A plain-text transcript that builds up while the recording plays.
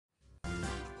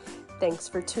Thanks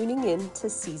for tuning in to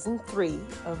Season 3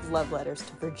 of Love Letters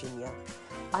to Virginia.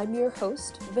 I'm your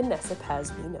host, Vanessa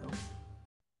Pasmino.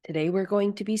 Today we're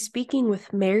going to be speaking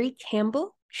with Mary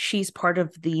Campbell. She's part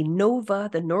of the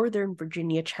NOVA, the Northern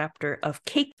Virginia chapter of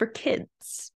Cake for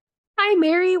Kids. Hi,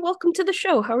 Mary. Welcome to the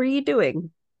show. How are you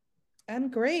doing? I'm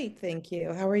great, thank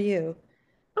you. How are you?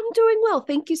 I'm doing well.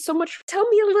 Thank you so much. Tell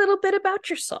me a little bit about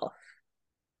yourself.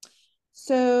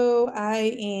 So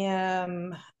I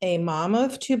am a mom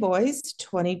of two boys,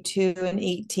 22 and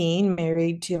 18,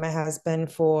 married to my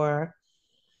husband for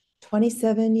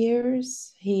 27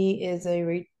 years. He is a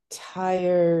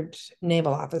retired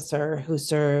naval officer who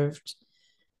served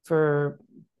for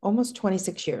almost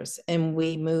 26 years. And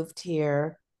we moved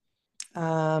here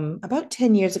about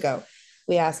 10 years ago.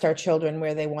 We asked our children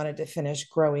where they wanted to finish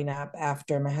growing up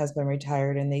after my husband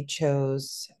retired, and they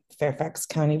chose Fairfax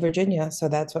County, Virginia. So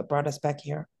that's what brought us back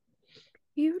here.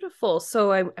 Beautiful.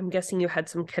 So I'm guessing you had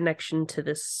some connection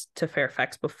to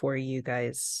Fairfax before you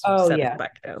guys Oh, settled yeah.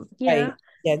 back down. Right. Yeah,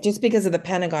 Yeah. Just because of the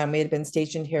Pentagon, we had been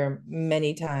stationed here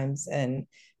many times, and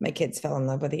my kids fell in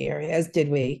love with the area, as did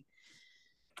we.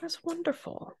 that's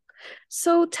wonderful.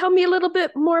 So tell me a little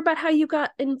bit more about how you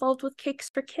got involved with Cakes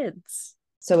for Kids.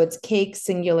 So it's cake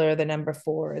singular, the number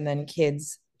four, and then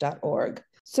kids.org.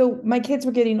 So my kids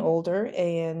were getting older,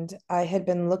 and I had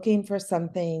been looking for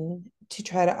something to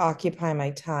try to occupy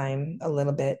my time a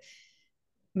little bit.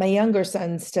 My younger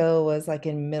son still was like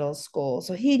in middle school,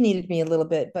 so he needed me a little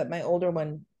bit, but my older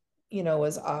one,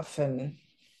 was often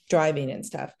driving and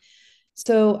stuff.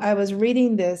 So I was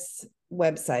reading this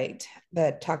website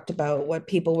that talked about what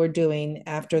people were doing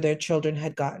after their children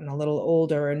had gotten a little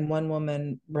older. And one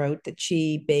woman wrote that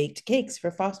she baked cakes for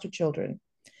foster children.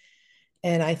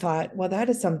 And I thought, well, that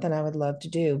is something I would love to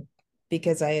do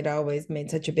because I had always made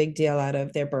such a big deal out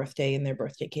of their birthday and their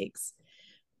birthday cakes.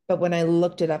 But when I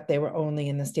looked it up, they were only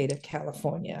in the state of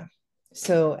California.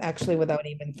 So actually, without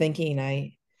even thinking,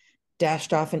 I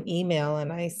dashed off an email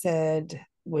and I said,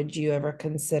 would you ever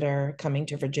consider coming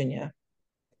to Virginia?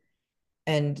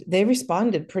 And they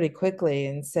responded pretty quickly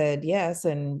and said yes.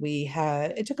 And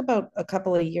it took about a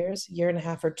couple of years, year and a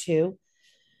half or two,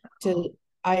 to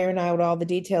iron out all the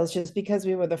details just because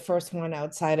we were the first one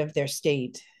outside of their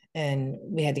state and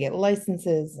we had to get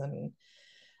licenses and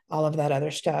all of that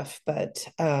other stuff. But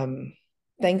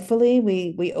thankfully,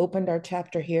 we opened our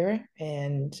chapter here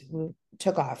and we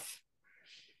took off.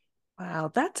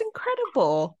 Wow, that's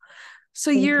incredible.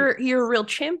 So Thank you. you're a real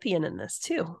champion in this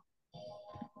too.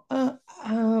 Uh,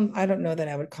 I don't know that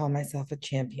I would call myself a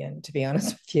champion, to be honest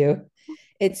with you.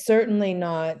 It's certainly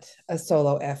not a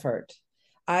solo effort.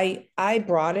 I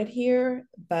brought it here,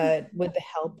 but with the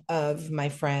help of my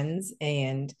friends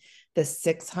and the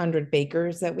 600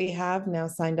 bakers that we have now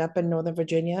signed up in Northern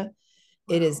Virginia,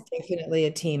 it is Wow. definitely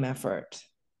a team effort.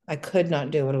 I could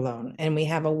not do it alone. And we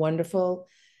have a wonderful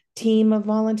team of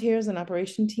volunteers, an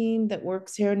operation team that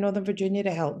works here in Northern Virginia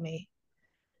to help me.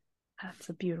 That's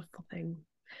a beautiful thing.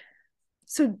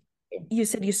 So you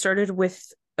said you started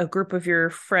with a group of your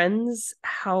friends.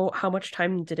 How much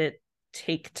time did it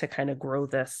take to kind of grow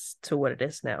this to what it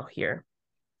is now here?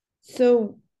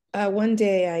 So one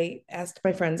day I asked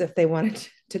my friends if they wanted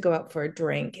to go out for a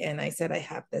drink, and I said, I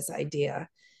have this idea.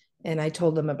 And I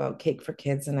told them about Cake for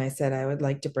Kids, and I said, I would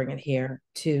like to bring it here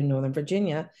to Northern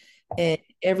Virginia. And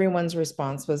everyone's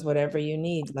response was, whatever you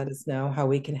need, let us know how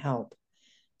we can help.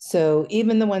 So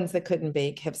even the ones that couldn't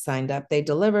bake have signed up. They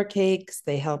deliver cakes,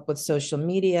 they help with social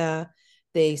media,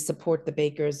 they support the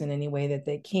bakers in any way that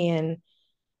they can.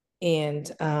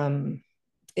 And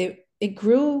it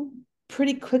grew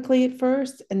pretty quickly at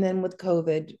first, and then with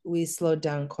COVID, we slowed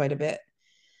down quite a bit.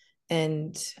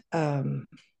 And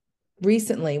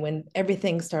recently, when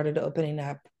everything started opening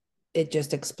up, it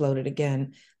just exploded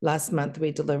again. Last month,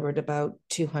 we delivered about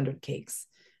 200 cakes,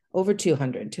 over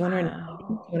 200, 200,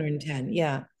 Wow. 210.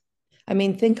 Yeah. I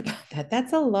mean, think about that.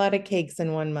 That's a lot of cakes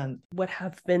in 1 month. What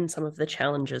have been some of the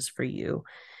challenges for you?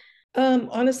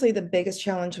 Honestly, the biggest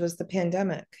challenge was the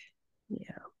pandemic.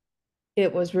 Yeah.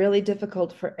 It was really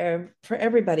difficult for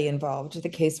everybody involved. The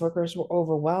caseworkers were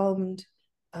overwhelmed.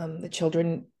 The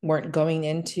children weren't going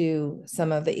into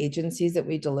some of the agencies that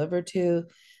we delivered to.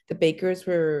 The bakers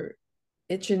were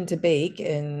itching to bake,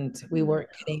 and we weren't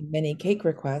getting many cake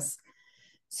requests.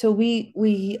 So we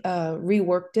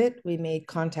reworked it. We made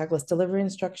contactless delivery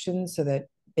instructions so that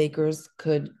bakers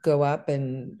could go up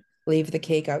and leave the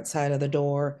cake outside of the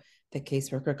door. The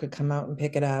caseworker could come out and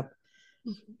pick it up.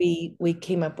 Mhm. We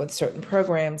came up with certain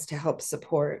programs to help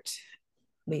support.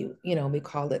 We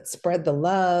called it Spread the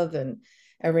Love, and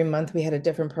every month we had a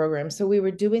different program. So we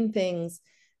were doing things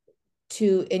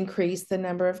to increase the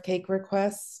number of cake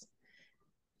requests.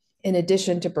 in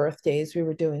addition to birthdays, we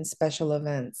were doing special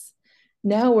events.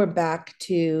 Now we're back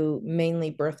to mainly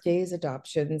birthdays,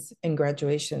 adoptions, and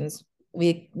graduations.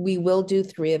 We will do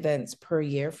 3 events per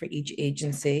year for each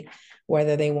agency,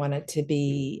 whether they want it to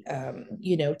be,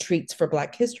 treats for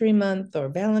Black History Month or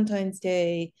Valentine's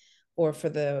Day, or for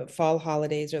the fall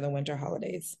holidays or the winter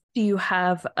holidays. Do you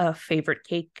have a favorite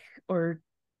cake or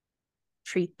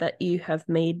treat that you have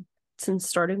made since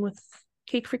starting with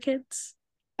Cake for Kids?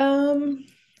 Um,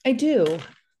 I do.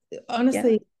 Yeah.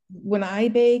 Honestly, when I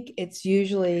bake, it's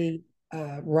usually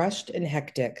rushed and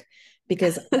hectic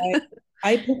because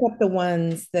I pick up the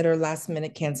ones that are last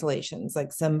minute cancellations.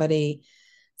 Like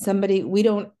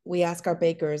we ask our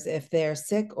bakers if they're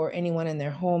sick or anyone in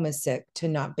their home is sick to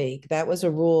not bake. That was a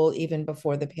rule even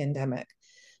before the pandemic.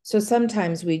 So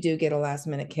sometimes we do get a last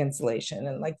minute cancellation.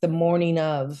 And like the morning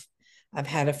of, I've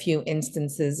had a few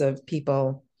instances of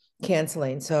people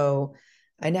canceling. So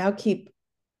I now keep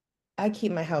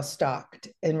my house stocked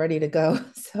and ready to go.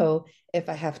 So if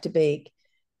I have to bake,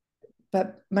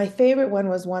 but my favorite one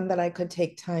was one that I could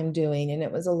take time doing, and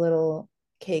it was a little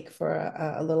cake for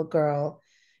a little girl,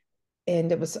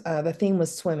 and it was the theme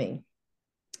was swimming,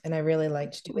 and I really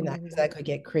liked doing that because I could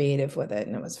get creative with it,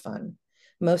 and it was fun.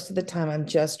 Most of the time, I'm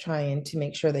just trying to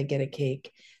make sure they get a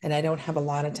cake, and I don't have a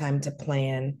lot of time to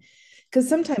plan because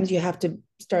sometimes you have to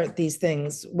start these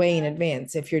things way in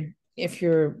advance. If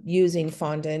you're using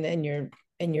fondant and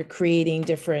you're creating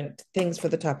different things for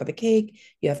the top of the cake,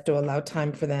 you have to allow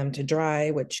time for them to dry,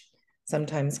 which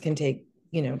sometimes can take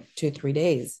 2-3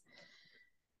 days.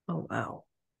 Oh, wow.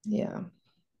 Yeah,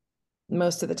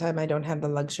 most of the time I don't have the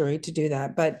luxury to do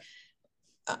that, but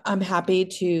I'm happy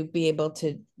to be able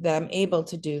to that I'm able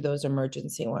to do those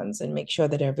emergency ones and make sure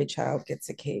that every child gets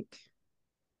a cake.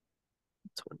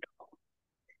 That's wonderful.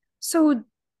 So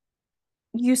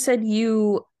you said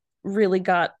you really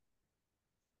got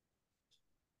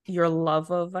your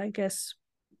love of, I guess,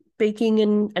 baking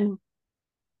and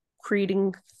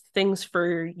creating things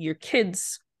for your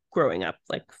kids growing up,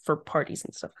 like for parties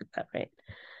and stuff like that, right?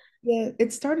 Yeah,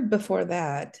 it started before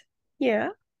that. Yeah.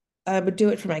 I would do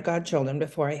it for my godchildren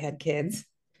before I had kids.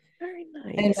 Very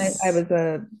And I nice. was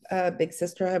a big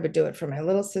sister. I would do it for my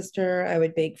little sister. I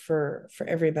would bake for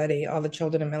everybody, all the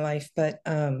children in my life. But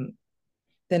then,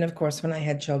 of course, when I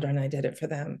had children, I did it for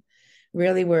them.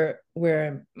 Really,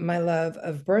 where my love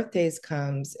of birthdays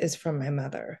comes is from my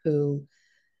mother, who,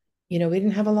 we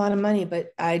didn't have a lot of money, but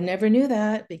I never knew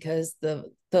that because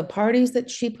the parties that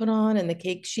she put on and the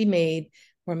cake she made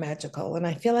were magical. And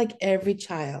I feel like every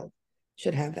child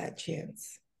should have that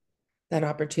chance, that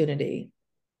opportunity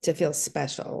to feel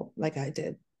special like I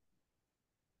did.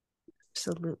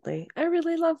 Absolutely. I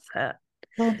really love that.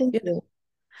 Oh, thank Yeah. you.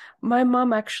 My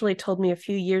mom actually told me a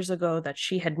few years ago that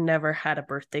she had never had a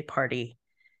birthday party,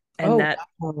 and Oh, that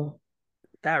wow.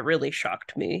 that really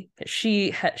shocked me.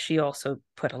 She also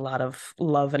put a lot of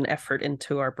love and effort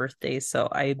into our birthdays, so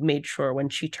I made sure when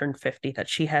she turned 50 that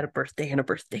she had a birthday and a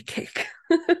birthday cake.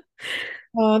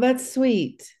 Oh, that's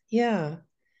sweet. Yeah.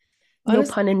 No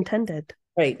Honestly, pun intended.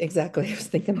 right, exactly. I was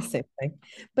thinking the same thing.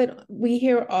 But we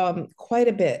hear quite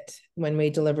a bit when we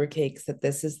deliver cakes that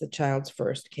this is the child's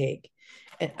first cake.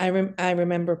 And I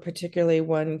remember particularly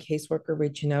one caseworker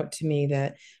reaching out to me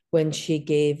that when she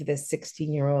gave this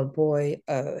 16-year-old boy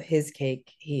his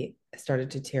cake, he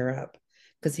started to tear up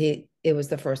because it was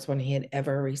the first one he had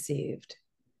ever received.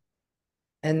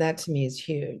 And that to me is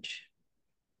huge.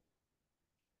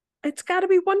 It's got to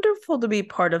be wonderful to be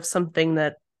part of something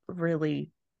that really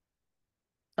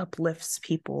uplifts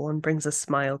people and brings a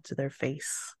smile to their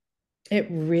face. It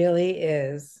really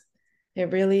is.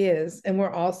 It really is. And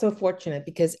we're all so fortunate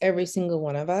because every single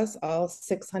one of us, all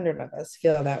 600 of us,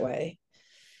 feel that way.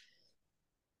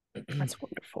 That's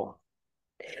wonderful.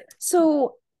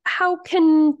 So, how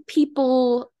can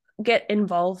people get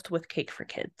involved with Cake for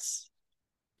Kids?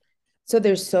 So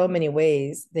there's so many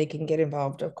ways they can get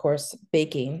involved. Of course,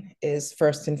 baking is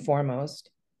first and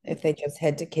foremost. If they just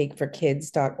head to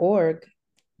cakeforkids.org,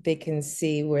 they can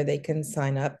see where they can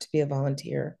sign up to be a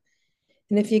volunteer.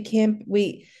 And if you can't,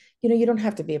 you don't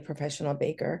have to be a professional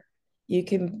baker. You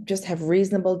can just have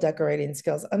reasonable decorating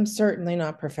skills. I'm certainly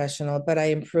not professional, but I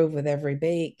improve with every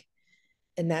bake.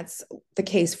 And that's the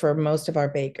case for most of our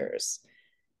bakers.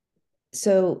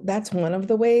 So that's one of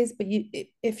the ways. But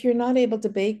if you're not able to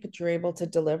bake, but you're able to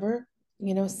deliver,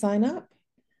 sign up.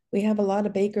 We have a lot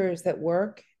of bakers that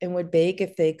work and would bake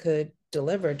if they could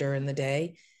deliver during the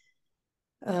day.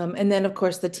 And then, of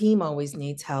course, the team always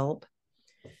needs help.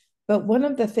 But one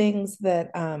of the things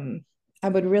that I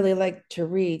would really like to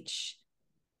reach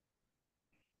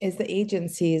is the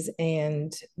agencies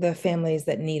and the families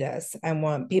that need us. I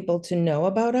want people to know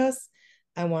about us.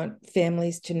 I want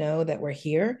families to know that we're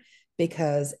here,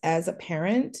 because as a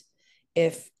parent,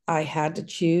 if I had to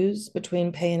choose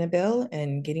between paying a bill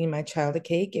and getting my child a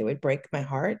cake, it would break my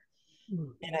heart.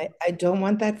 And I don't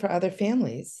want that for other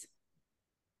families.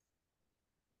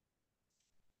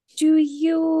 Do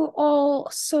you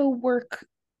also work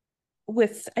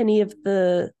with any of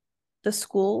the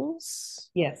schools?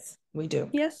 Yes, we do.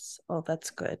 Yes. Oh,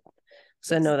 that's good.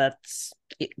 So I know that's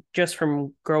just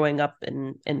from growing up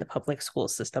in the public school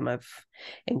system. I've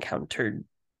encountered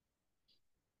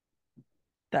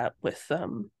that with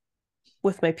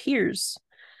my peers.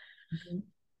 Mm-hmm.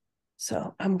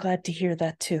 So I'm glad to hear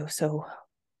that too. So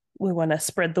we want to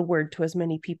spread the word to as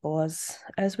many people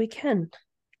as we can.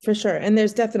 For sure. And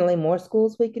there's definitely more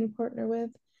schools we can partner with.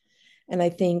 And I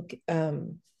think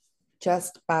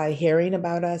just by hearing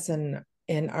about us and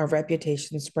our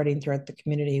reputation spreading throughout the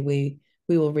community, we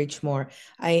will reach more.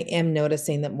 I am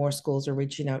noticing that more schools are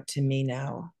reaching out to me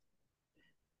now.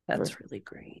 That's really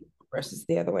great. Versus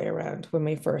the other way around when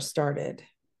we first started.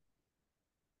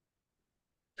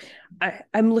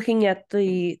 I'm looking at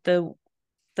the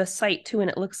site too, and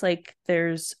it looks like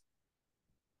there's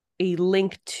a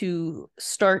link to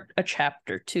start a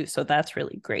chapter too. So that's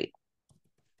really great.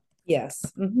 Yes.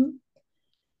 Mm-hmm.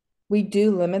 We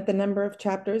do limit the number of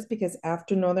chapters because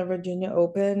after Northern Virginia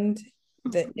opened,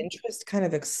 the interest kind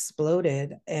of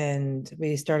exploded and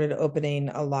we started opening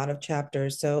a lot of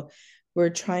chapters. So we're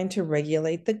trying to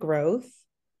regulate the growth.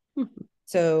 Mm-hmm.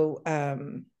 So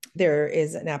there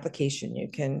is an application you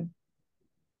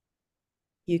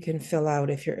can fill out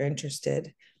if you're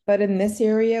interested. But in this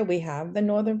area, we have the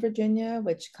Northern Virginia,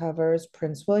 which covers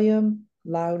Prince William,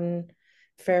 Loudoun,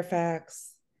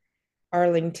 Fairfax,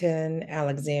 Arlington,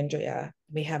 Alexandria.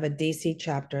 We have a DC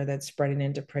chapter that's spreading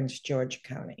into Prince George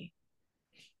County.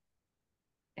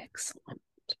 Excellent.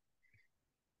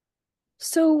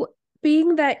 So,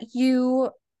 being that you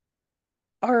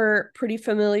are pretty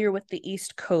familiar with the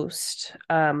East Coast,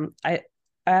 I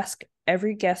ask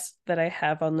every guest that I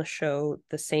have on the show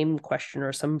the same question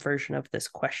or some version of this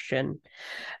question.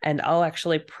 And I'll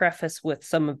actually preface with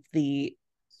some of the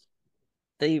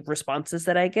responses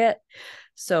that I get.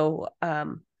 So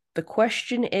the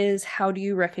question is, how do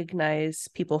you recognize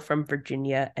people from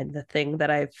Virginia? And the thing that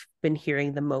I've been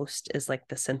hearing the most is like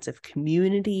the sense of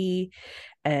community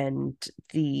and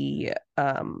the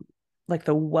like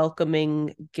the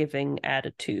welcoming, giving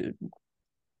attitude.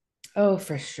 Oh,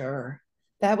 for sure.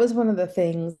 That was one of the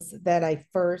things that I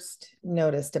first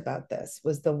noticed about this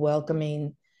was the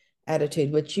welcoming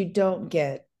attitude, which you don't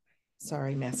get,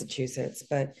 sorry, Massachusetts,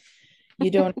 but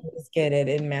you don't always get it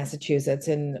in Massachusetts.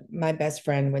 And my best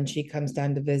friend, when she comes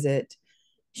down to visit,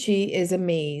 she is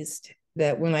amazed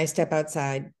that when I step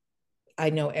outside, I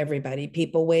know everybody.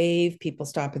 People wave, people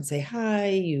stop and say hi.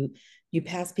 You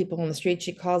pass people on the street.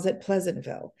 She calls it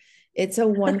Pleasantville. It's a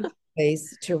wonderful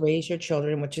place to raise your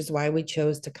children, which is why we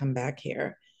chose to come back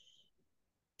here.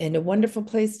 And a wonderful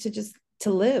place to just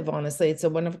to live, honestly. It's a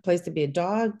wonderful place to be a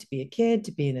dog, to be a kid,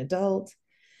 to be an adult.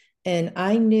 And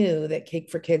I knew that Cake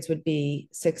for Kids would be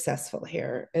successful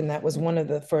here. And that was one of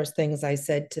the first things I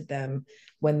said to them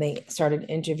when they started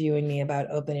interviewing me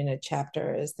about opening a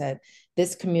chapter, is that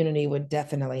this community would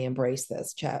definitely embrace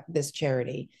this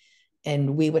charity.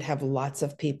 And we would have lots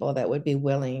of people that would be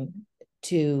willing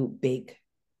to bake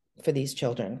for these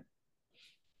children.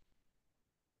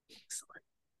 Excellent.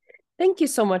 Thank you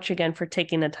so much again for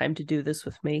taking the time to do this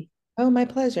with me. Oh, my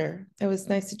pleasure. It was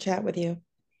nice to chat with you.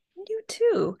 You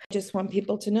too. I just want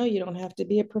people to know you don't have to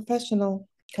be a professional.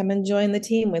 Come and join the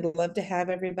team. We'd love to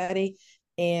have everybody.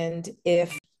 And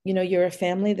if you're a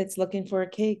family that's looking for a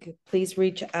cake, please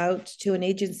reach out to an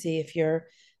agency if you're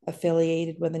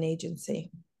affiliated with an agency,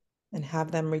 and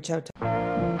have them reach out to.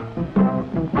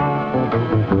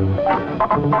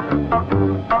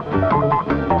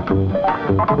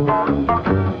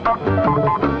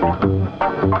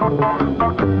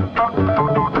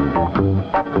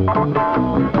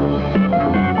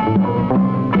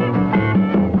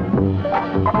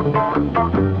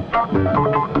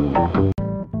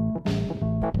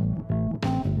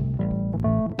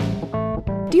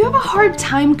 Do you have a hard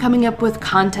time coming up with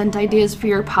content ideas for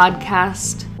your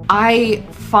podcast? I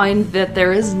find that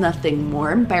there is nothing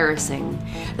more embarrassing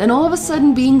than all of a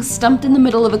sudden being stumped in the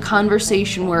middle of a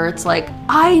conversation where it's like,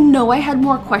 I know I had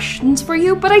more questions for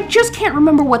you, but I just can't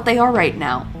remember what they are right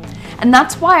now. And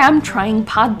that's why I'm trying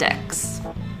Poddex.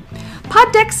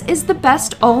 Poddex is the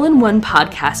best all-in-one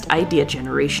podcast idea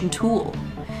generation tool.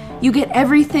 You get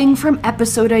everything from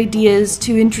episode ideas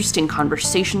to interesting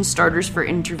conversation starters for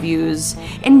interviews,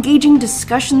 engaging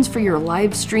discussions for your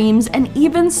live streams, and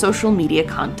even social media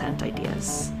content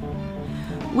ideas.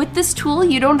 With this tool,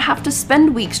 you don't have to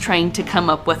spend weeks trying to come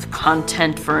up with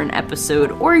content for an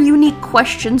episode or unique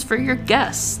questions for your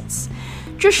guests.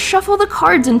 Just shuffle the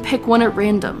cards and pick one at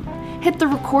random, hit the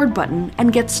record button,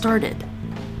 and get started.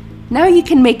 Now you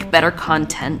can make better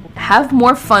content, have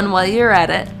more fun while you're at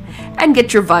it, and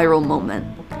get your viral moment,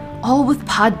 all with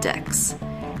Poddex.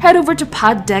 Head over to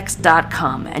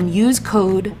poddex.com and use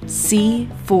code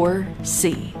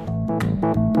C4C.